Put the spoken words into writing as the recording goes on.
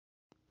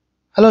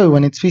Hello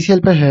everyone, it's PC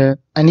Helper here,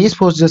 and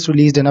eSports just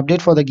released an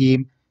update for the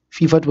game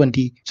FIFA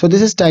 20. So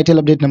this is title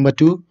update number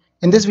 2.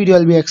 In this video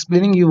I'll be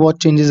explaining you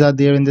what changes are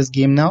there in this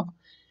game now.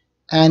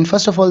 And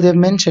first of all, they've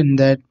mentioned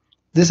that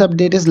this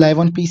update is live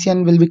on PC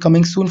and will be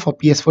coming soon for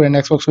PS4 and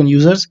Xbox One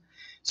users.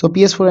 So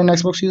PS4 and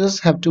Xbox users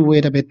have to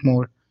wait a bit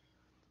more.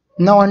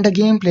 Now under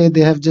gameplay,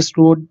 they have just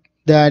wrote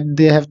that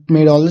they have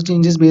made all the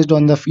changes based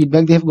on the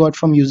feedback they have got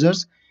from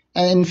users,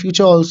 and in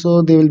future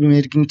also they will be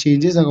making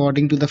changes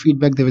according to the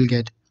feedback they will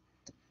get.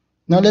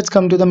 Now let's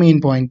come to the main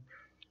point.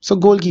 So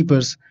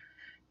goalkeepers.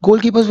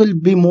 Goalkeepers will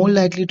be more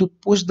likely to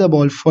push the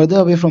ball further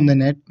away from the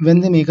net when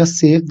they make a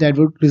save that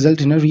would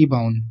result in a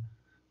rebound.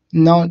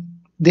 Now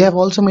they have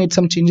also made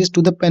some changes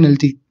to the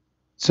penalty.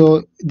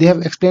 So they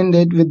have explained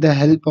it with the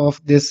help of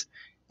this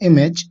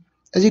image.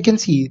 As you can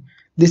see,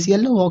 this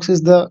yellow box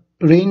is the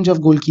range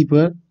of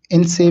goalkeeper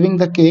in saving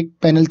the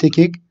penalty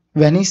kick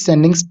when he's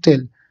standing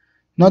still.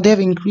 Now they have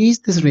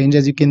increased this range,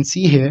 as you can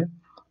see here,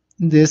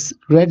 this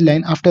red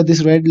line. After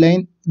this red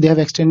line, they have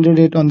extended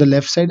it on the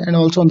left side and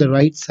also on the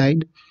right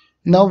side.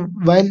 Now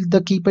while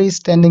the keeper is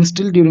standing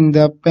still during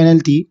the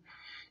penalty,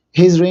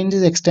 his range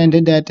is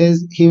extended, that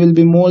is he will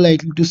be more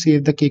likely to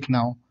save the kick.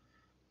 Now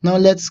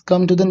let's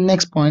come to the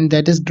next point,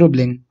 that is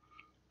dribbling.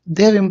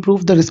 They have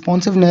improved the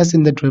responsiveness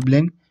in the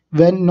dribbling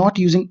when not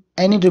using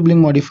any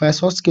dribbling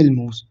modifiers or skill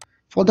moves.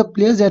 For the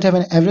players that have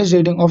an average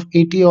rating of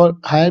 80 or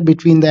higher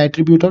between the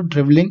attribute of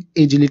dribbling,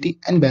 agility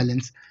and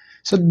balance.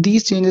 So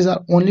these changes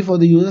are only for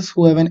the users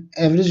who have an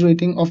average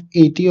rating of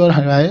 80 or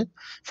higher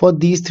for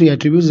these three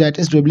attributes, that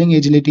is dribbling,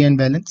 agility and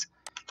balance.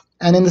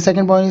 And in the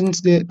second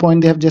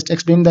point, they have just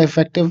explained the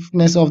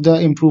effectiveness of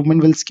the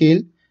improvement will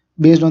scale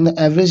based on the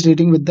average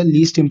rating, with the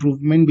least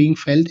improvement being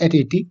felt at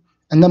 80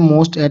 and the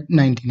most at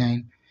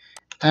 99.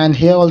 And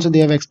here also they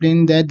have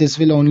explained that this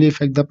will only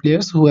affect the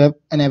players who have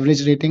an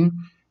average rating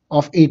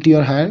of 80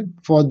 or higher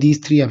for these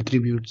three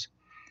attributes.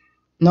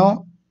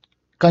 Now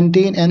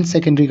contain and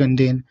secondary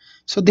contain.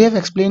 So they have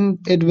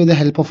explained it with the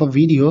help of a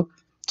video.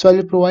 So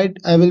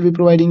I will be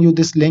providing you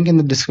this link in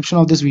the description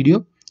of this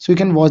video, so you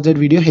can watch that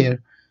video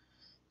here.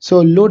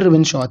 So low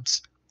driven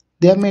shots.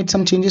 They have made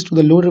some changes to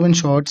the low driven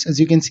shots. As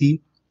you can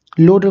see,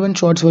 low driven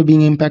shots were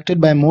being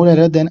impacted by more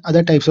error than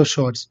other types of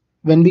shots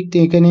when being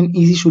taken in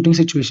easy shooting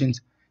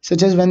situations,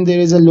 such as when there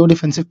is a low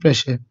defensive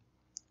pressure.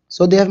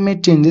 So they have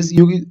made changes.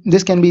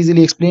 This can be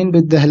easily explained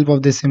with the help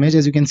of this image,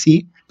 as you can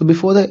see. So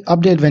before the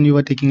update, when you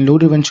were taking low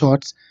driven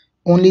shots,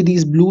 only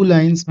these blue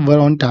lines were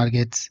on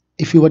targets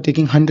if you were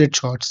taking 100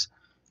 shots.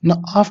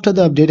 Now after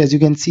the update, as you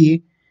can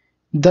see,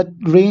 the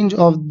range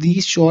of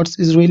these shots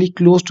is really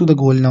close to the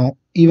goal now.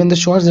 Even the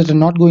shots that are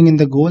not going in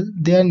the goal,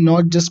 they are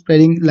not just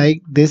spreading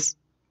like this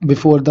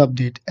before the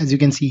update, as you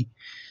can see.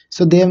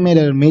 So they have made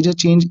a major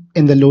change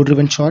in the low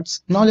driven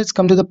shots. Now let's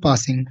come to the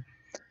passing.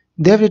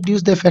 They have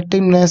reduced the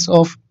effectiveness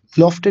of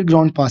lofted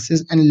ground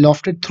passes and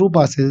lofted through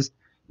passes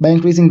by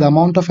increasing the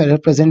amount of error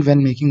present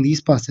when making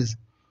these passes.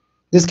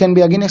 This can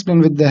be again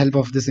explained with the help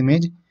of this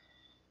image.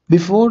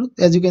 Before,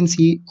 as you can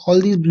see,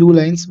 all these blue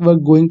lines were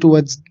going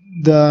towards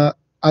the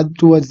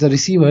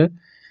receiver.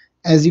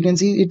 As you can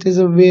see, it is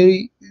a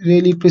really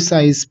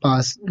precise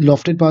pass.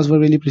 Lofted pass were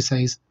really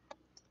precise.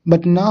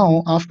 But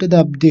now after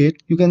the update,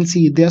 you can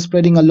see they are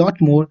spreading a lot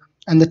more,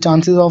 and the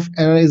chances of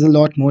error is a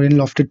lot more in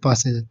lofted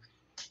passes.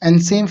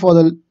 And same for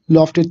the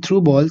lofted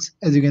through balls.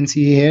 As you can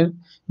see here,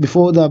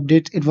 before the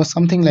update it was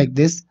something like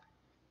this,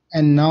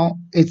 and now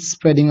it's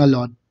spreading a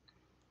lot.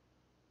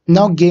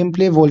 Now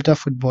gameplay Volta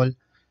football.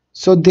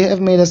 So they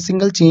have made a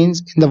single change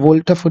in the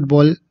Volta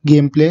football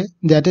gameplay,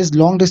 that is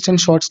long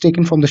distance shots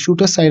taken from the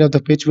shooter side of the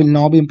pitch will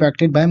now be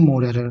impacted by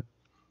more error.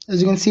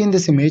 As you can see in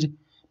this image,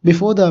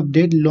 before the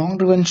update, long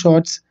driven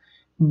shots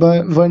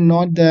were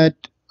not that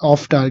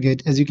off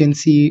target. As you can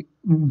see,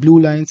 blue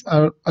lines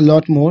are a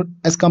lot more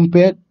as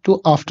compared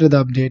to after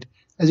the update.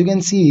 As you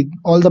can see,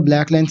 all the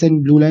black lines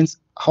and blue lines,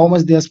 how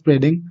much they are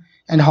spreading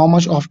and how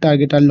much off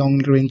target are long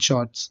range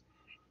shots.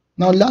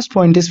 Now last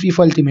point is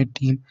FIFA Ultimate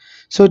Team.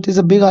 So it is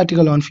a big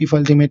article on FIFA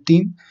Ultimate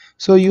Team.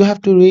 So you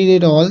have to read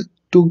it all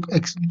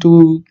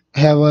to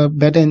have a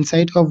better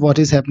insight of what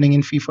is happening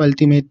in FIFA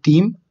Ultimate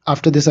Team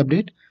after this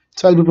update.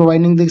 So I'll be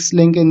providing this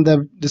link in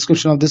the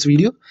description of this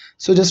video.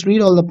 So just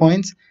read all the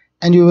points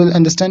and you will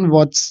understand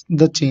what's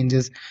the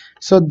changes.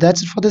 So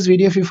that's it for this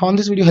video. If you found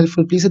this video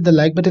helpful, please hit the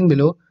like button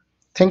below.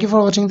 Thank you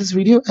for watching this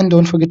video and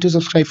don't forget to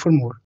subscribe for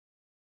more.